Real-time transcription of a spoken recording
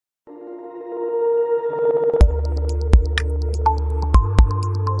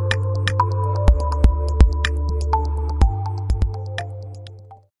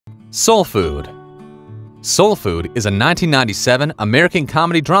Soul Food. Soul Food is a 1997 American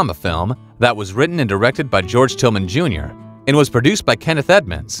comedy drama film that was written and directed by George Tillman Jr. and was produced by Kenneth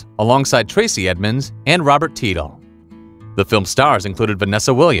Edmonds alongside Tracey Edmonds and Robert Teitel. The film stars included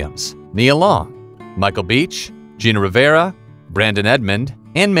Venessa Williams, Nia Long, Michael Beach, Gina Rivera, Brandon Edmond,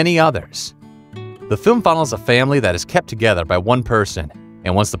 and many others. The film follows a family that is kept together by one person,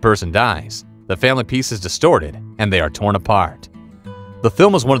 and once the person dies, the family piece is distorted and they are torn apart. The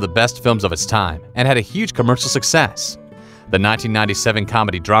film was one of the best films of its time and had a huge commercial success. The 1997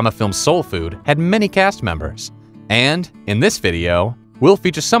 comedy drama film Soul Food had many cast members, and in this video, we'll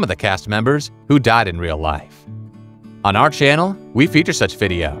feature some of the cast members who died in real life. On our channel, we feature such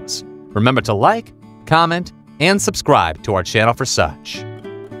videos. Remember to like, comment, and subscribe to our channel for such.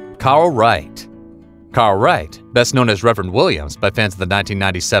 Carl Wright. Carl Wright, best known as Reverend Williams by fans of the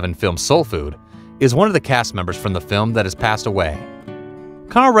 1997 film Soul Food, is one of the cast members from the film that has passed away.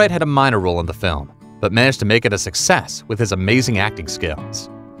 Carl Wright had a minor role in the film, but managed to make it a success with his amazing acting skills.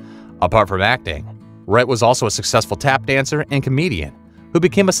 Apart from acting, Wright was also a successful tap dancer and comedian who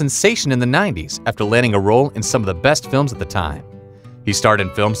became a sensation in the 90s after landing a role in some of the best films at the time. He starred in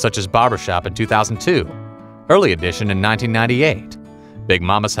films such as Barbershop in 2002, Early Edition in 1998, Big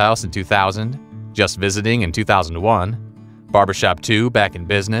Mama's House in 2000, Just Visiting in 2001, Barbershop 2 Back in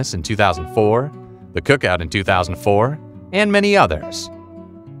Business in 2004, The Cookout in 2004, and many others.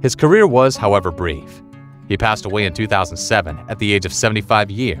 His career was, however, brief. He passed away in 2007 at the age of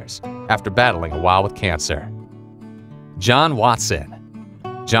 75 years after battling a while with cancer. John Watson.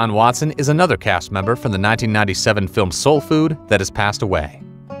 John Watson is another cast member from the 1997 film Soul Food that has passed away.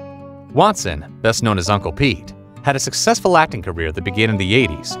 Watson, best known as Uncle Pete, had a successful acting career that began in the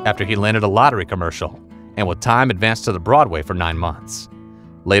 80s after he landed a lottery commercial and with time advanced to the Broadway for 9 months.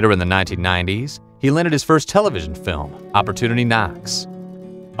 Later in the 1990s, he landed his first television film, Opportunity Knocks.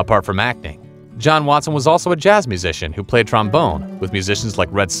 Apart from acting, John Watson was also a jazz musician who played trombone with musicians like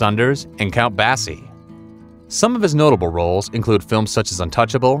Red Sunders and Count Basie. Some of his notable roles include films such as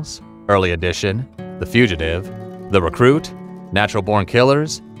Untouchables, Early Edition, The Fugitive, The Recruit, Natural Born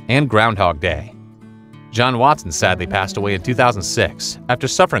Killers, and Groundhog Day. John Watson sadly passed away in 2006 after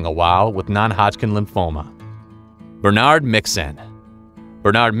suffering a while with non-Hodgkin lymphoma. Bernard Mixon.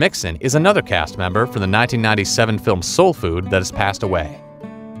 Bernard Mixon is another cast member from the 1997 film Soul Food that has passed away.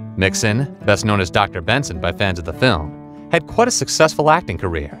 Mixon, best known as Dr. Benson by fans of the film, had quite a successful acting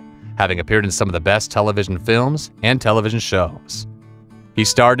career, having appeared in some of the best television films and television shows. He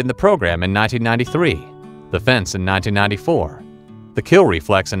starred in The Program in 1993, The Fence in 1994, The Kill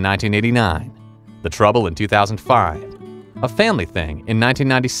Reflex in 1989, The Trouble in 2005, A Family Thing in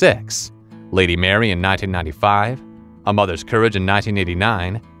 1996, Lady Mary in 1995, A Mother's Courage in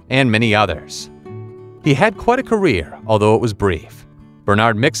 1989, and many others. He had quite a career, although it was brief.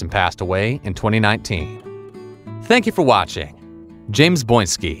 Bernard Mixon passed away in 2019. Thank you for watching. James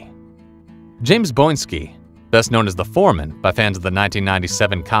Boinski. James Boinski, best known as the Foreman by fans of the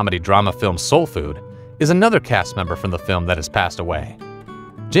 1997 comedy drama film Soul Food, is another cast member from the film that has passed away.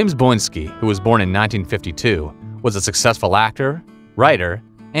 James Boinski, who was born in 1952, was a successful actor, writer,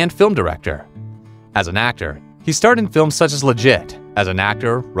 and film director. As an actor, he starred in films such as Legit as an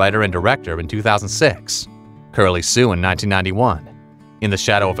actor, writer, and director in 2006, Curly Sue in 1991, In the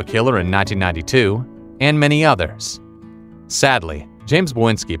Shadow of a Killer in 1992, and many others. Sadly, James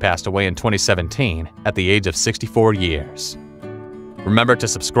Boinski passed away in 2017 at the age of 64 years. Remember to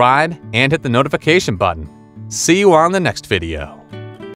subscribe and hit the notification button. See you on the next video.